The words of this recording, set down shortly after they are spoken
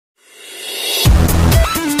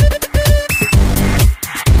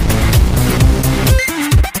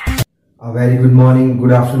very good morning,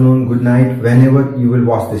 good afternoon, good night, whenever you will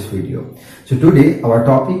watch this video. So today our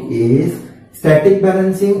topic is static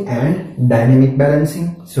balancing and dynamic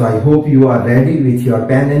balancing. So I hope you are ready with your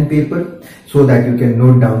pen and paper so that you can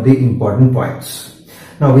note down the important points.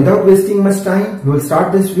 Now without wasting much time, we will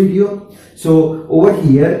start this video. So over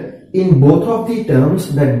here, in both of the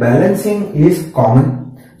terms, that balancing is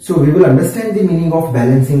common. So we will understand the meaning of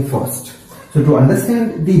balancing first. So to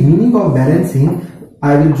understand the meaning of balancing,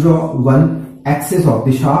 I will draw one axis of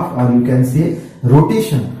the shaft, or you can say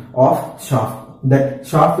rotation of shaft. That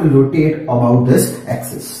shaft will rotate about this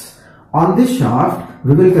axis. On this shaft,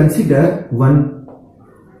 we will consider one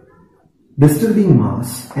disturbing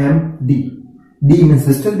mass MD. D means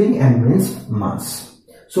disturbing, M means mass.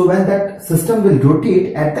 So when that system will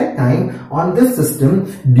rotate at that time, on this system,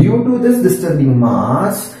 due to this disturbing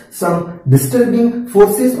mass, some disturbing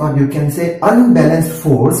forces, or you can say unbalanced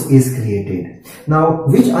force, is created. Now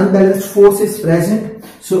which unbalanced force is present?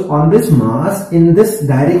 So on this mass, in this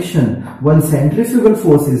direction, one centrifugal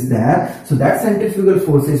force is there. So that centrifugal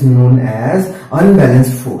force is known as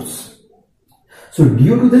unbalanced force. So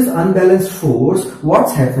due to this unbalanced force,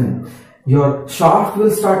 what's happened? Your shaft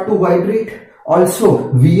will start to vibrate. Also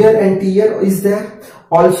wear and tear is there.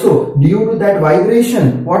 Also due to that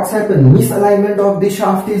vibration, what's happened? Misalignment of the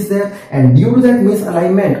shaft is there, and due to that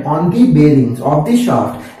misalignment on the bearings of the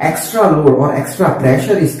shaft, extra load or extra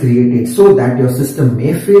pressure is created so that your system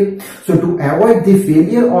may fail. So to avoid the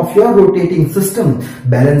failure of your rotating system,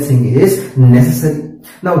 balancing is necessary.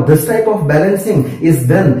 Now this type of balancing is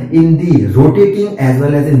done in the rotating as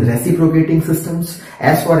well as in reciprocating systems.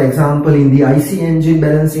 As for example, in the IC engine,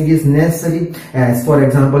 balancing is necessary. As for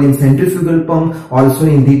example, in centrifugal pump, also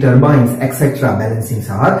in the turbines, etc., balancings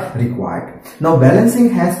are required. Now balancing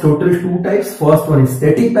has total two types. First one is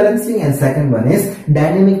static balancing and second one is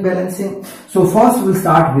dynamic balancing. So first we'll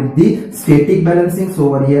start with the static balancing.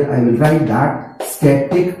 So over here I will write that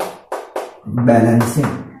static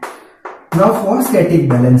balancing. Now for static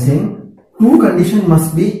balancing, two conditions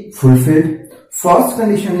must be fulfilled. First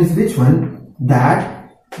condition is which one?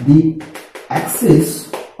 That the axis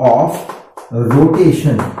of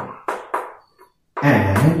rotation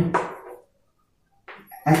and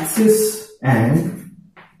axis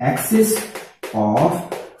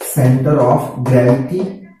of center of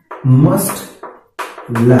gravity must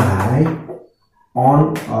lie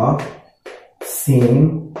on a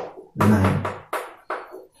same line.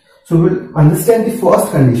 So we'll understand the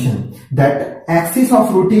first condition, that axis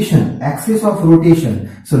of rotation.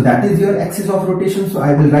 So that is your axis of rotation. So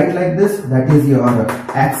I will write like this, that is your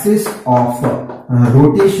axis of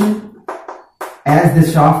rotation, as the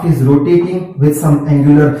shaft is rotating with some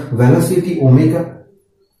angular velocity omega.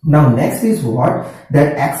 Now next is what?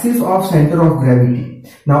 That axis of center of gravity.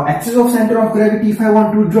 Now axis of center of gravity, if I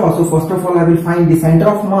want to draw, so first of all I will find the center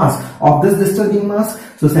of mass of this disturbing mass.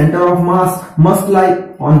 So center of mass must lie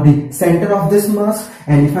on the center of this mass,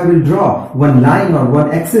 and if I will draw one line or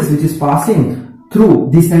one axis which is passing through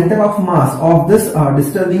the center of mass of this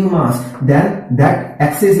disturbing mass, then that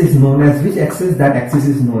axis is known as which axis? That axis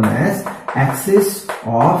is known as axis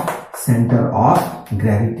of center of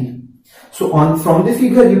gravity. So from the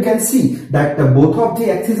figure you can see that both of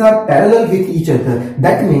the axes are parallel with each other.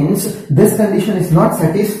 That means this condition is not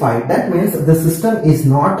satisfied. That means the system is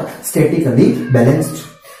not statically balanced.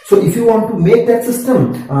 So if you want to make that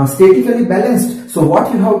system statically balanced, so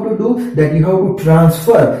what you have to do, that you have to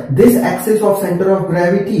transfer this axis of center of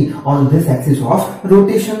gravity on this axis of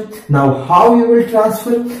rotation. Now how you will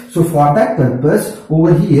transfer? So for that purpose,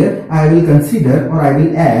 over here I will consider, or I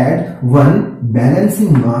will add one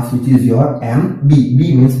balancing mass, which is your MB.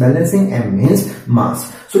 B means balancing, M means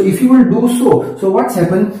mass. So if you will do so what's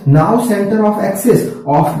happened? Now center of axis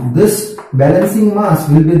of this balancing mass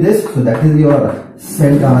will be this. So that is your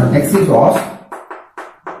axis of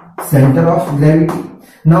center of gravity.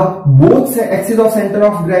 Now both axes of center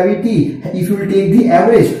of gravity, if you will take the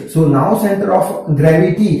average, so now center of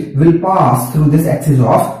gravity will pass through this axis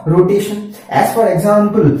of rotation. As for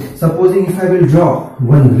example, supposing if I will draw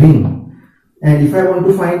one ring, and if I want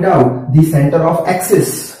to find out the center of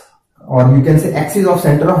axis, or you can say axis of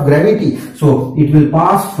center of gravity, so it will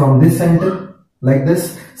pass from this center like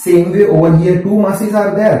this. Same way over here two masses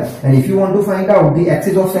are there, and if you want to find out the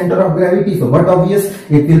axis of center of gravity, so what obvious,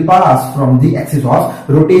 it will pass from the axis of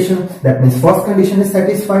rotation. That means first condition is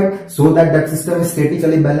satisfied, so that system is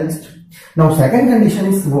statically balanced. Now second condition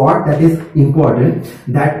is what? That is important,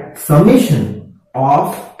 that summation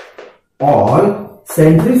of all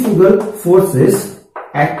centrifugal forces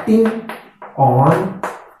acting on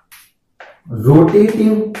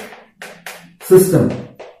rotating system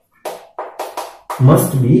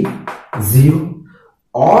must be 0.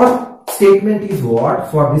 Or statement is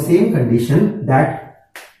what? For the same condition,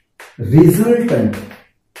 that resultant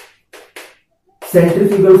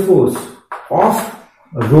centrifugal force of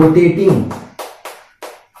rotating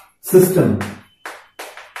system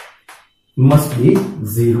must be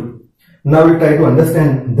 0. Now we'll try to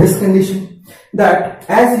understand this condition, that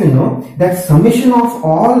as you know that summation of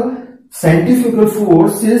all centrifugal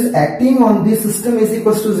forces acting on the system is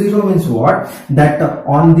equals to 0 means what? That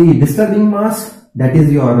on the disturbing mass, that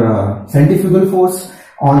is your centrifugal force,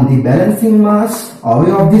 on the balancing mass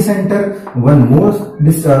away of the center, one more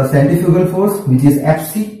centrifugal force which is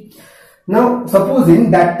Fc. Now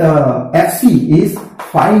supposing that Fc is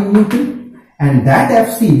 5 Newton and that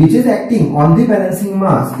Fc which is acting on the balancing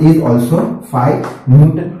mass is also 5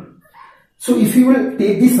 Newton. So if you will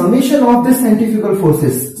take the summation of the centrifugal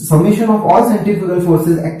forces, summation of all centrifugal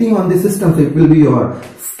forces acting on the system, so it will be your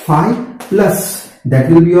 5 plus,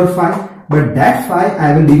 that will be your 5, but that 5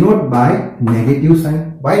 I will denote by negative sign.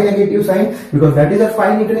 Why negative sign? Because that is your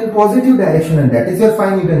 5 Newton in positive direction and that is your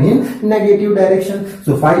 5 Newton in negative direction.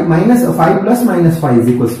 So 5 plus minus 5 is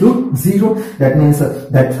equals to 0. That means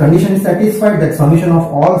that condition is satisfied, that summation of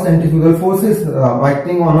all centrifugal forces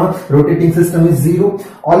acting on a rotating system is 0.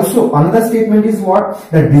 Also another statement is what?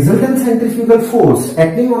 That resultant centrifugal force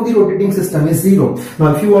acting on the rotating system is 0.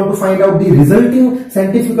 Now if you want to find out the resulting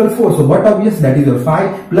centrifugal force, so what obvious? That is your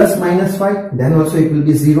 5 plus minus 5, then also it will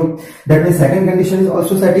be 0. That means second condition is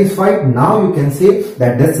also satisfied. Now you can say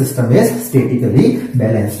that the system is statically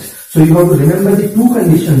balanced. So you have to remember the two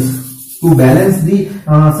conditions to balance the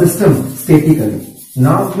system statically.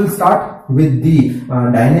 Now we'll start with the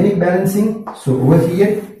dynamic balancing. So over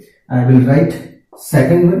here I will write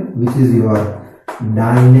second one, which is your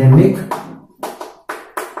dynamic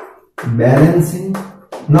balancing.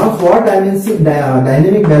 Now for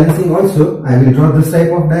dynamic balancing also I will draw this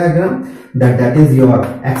type of diagram, that is your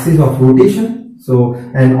axis of rotation. So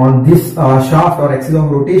and on this shaft or axis of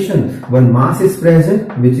rotation, one mass is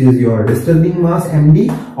present which is your disturbing mass Md,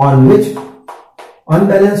 on which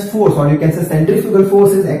unbalanced force, or you can say centrifugal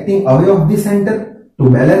force, is acting away of the center. To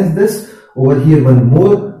balance this, over here one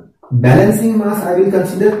more balancing mass I will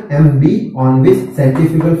consider Mb, on which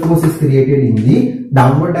centrifugal force is created in the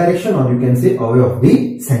downward direction, or you can say away of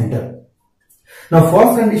the center. Now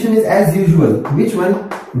first condition is as usual, which one?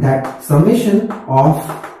 That summation of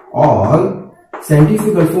all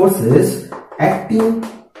centrifugal forces acting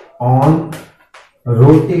on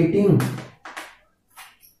rotating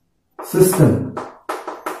system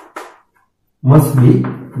must be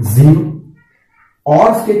 0.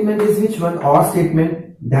 Or statement is which one? Or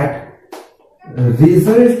statement that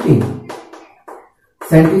resulting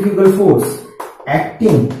centrifugal force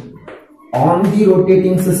acting on the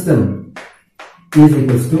rotating system is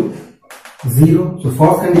equals to 0. So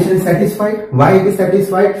first condition is satisfied. Why it is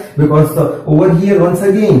satisfied? Because over here once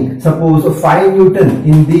again, suppose 5 Newton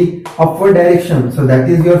in the upward direction, so that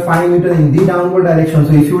is your 5 Newton in the downward direction.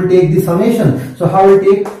 So if you will take the summation, so how will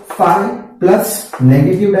take 5 plus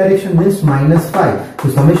negative direction means minus 5. So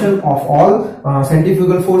summation of all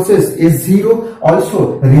centrifugal forces is 0.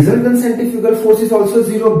 Also resultant centrifugal force is also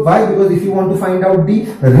 0. Why? Because if you want to find out the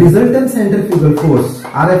resultant centrifugal force,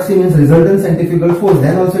 RFC means resultant centrifugal force,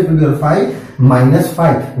 then also it will be your 5 minus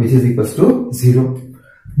 5, which is equals to 0.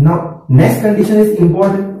 Now next condition is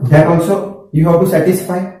important, that also you have to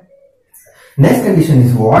satisfy. Next condition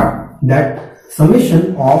is what? That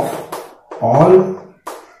summation of all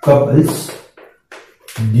couples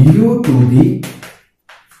due to the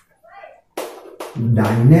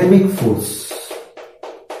dynamic forces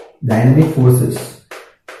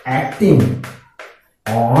acting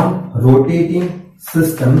on rotating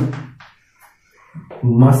system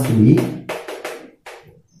must be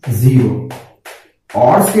 0.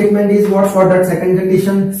 Or statement is what for that second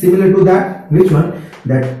condition? Similar to that, which one?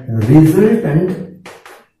 That resultant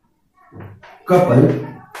couple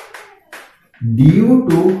due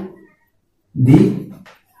to the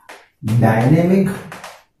dynamic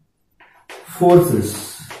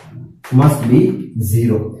forces must be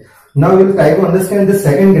 0. Now we will try to understand the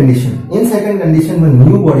second condition. In second condition, when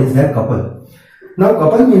new bodies are coupled. Now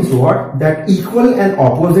couple means what? That equal and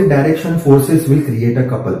opposite direction forces will create a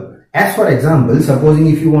couple. As for example, supposing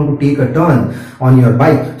if you want to take a turn on your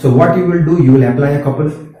bike, so what you will do? You will apply a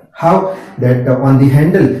couple. How? That on the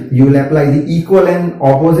handle you will apply the equal and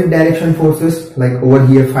opposite direction forces, like over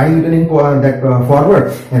here 5 Newton in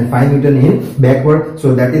forward and 5 Newton in backward.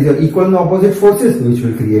 So that is your equal and opposite forces which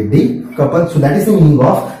will create the couple. So that is the meaning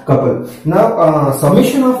of couple. Now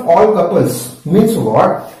summation of all couples means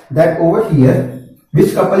what? That over here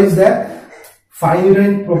which couple is there? 5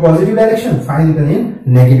 Newton in positive direction, 5 Newton in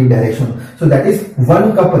negative direction. So that is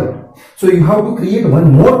one couple. So you have to create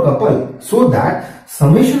one more couple so that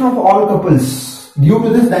summation of all couples due to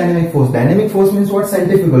this dynamic force means what?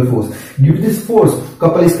 Centrifugal force. Due to this force,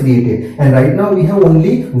 couple is created, and right now we have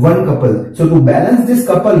only one couple. So to balance this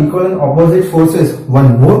couple, equal and opposite forces,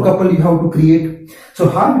 one more couple you have to create. So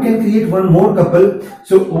how you can create one more couple?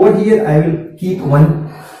 So over here I will keep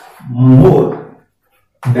one more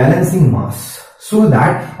balancing mass, so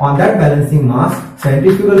that on that balancing mass,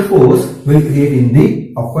 centrifugal force will create in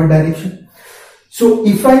the upward direction. So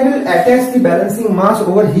if I will attach the balancing mass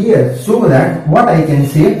over here, so that what I can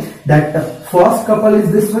say, that the first couple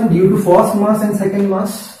is this one due to first mass and second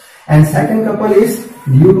mass, and second couple is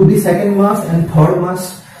due to the second mass and third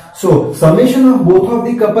mass. So summation of both of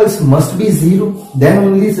the couples must be 0, then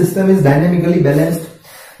only system is dynamically balanced.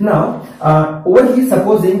 Now over here,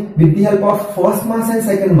 supposing with the help of first mass and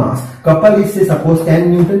second mass, couple is say suppose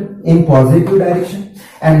 10 Newton in positive direction,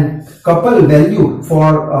 and couple value for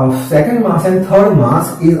second mass and third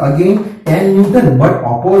mass is again 10 Newton but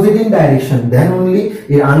opposite in direction, then only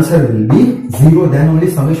your answer will be 0, then only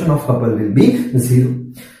summation of couple will be 0.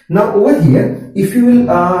 Now over here, if you will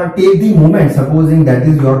take the moment, supposing that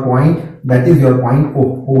is your point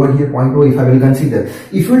O, over here point O, if I will consider,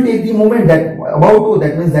 if you will take the moment that about O,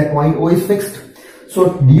 that means that point O is fixed.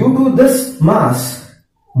 So due to this mass,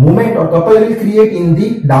 moment or couple will create in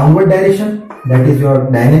the downward direction, that is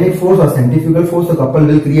your dynamic force or centrifugal force. The couple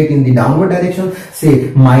will create in the downward direction,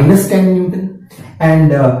 say minus 10 Newton,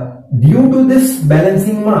 and due to this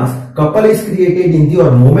balancing mass, couple is created in the,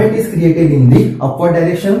 or moment is created in the upward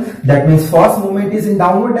direction. That means first moment is in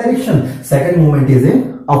downward direction, second moment is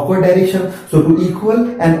in upward direction. So to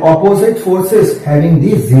equal and opposite forces having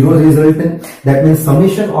the 0 resultant, that means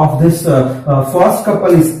summation of this first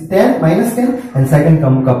couple is 10 minus 10 and second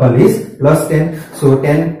couple is plus 10. So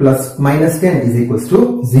 10 plus minus 10 is equals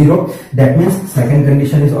to 0. That means second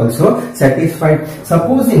condition is also satisfied.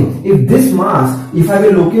 Supposing if this mass, if I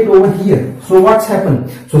will locate over here, so what's happened?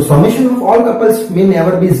 So summation of all couples may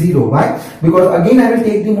never be 0. Why? Because again I will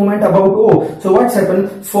take the moment about O. So what's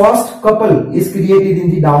happened? First couple is created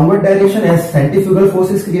in the downward direction as centrifugal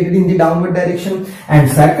force is created in the downward direction,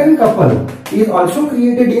 and second couple is also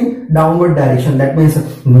created in downward direction. That means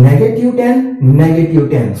negative 10,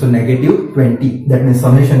 negative 10. So negative 20. That means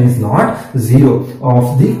summation is not 0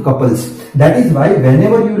 of the couples. That is why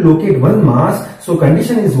whenever you locate one mass, so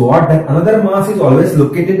condition is what? That another mass is always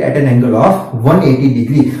located at an angle of 180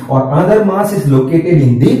 degree, or another mass is located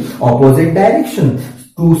in the opposite direction.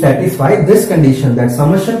 To satisfy this condition, that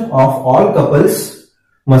summation of all couples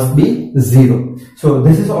must be 0. So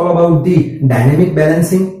this is all about the dynamic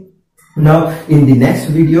balancing. Now in the next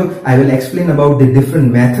video I will explain about the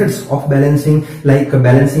different methods of balancing, like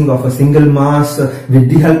balancing of a single mass with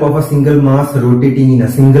the help of a single mass rotating in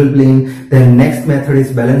a single plane. Then next method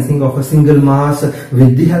is balancing of a single mass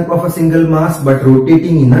with the help of a single mass but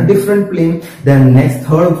rotating in a different plane. Then next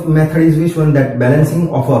third method is which one? That balancing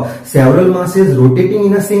of several masses rotating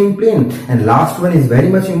in a same plane. And last one is very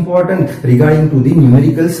much important regarding to the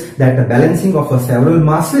numericals, that the balancing of several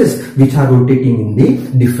masses which are rotating in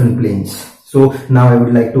the different planes. So now I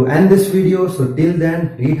would like to end this video. So till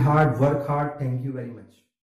then, read hard, work hard. Thank you very much.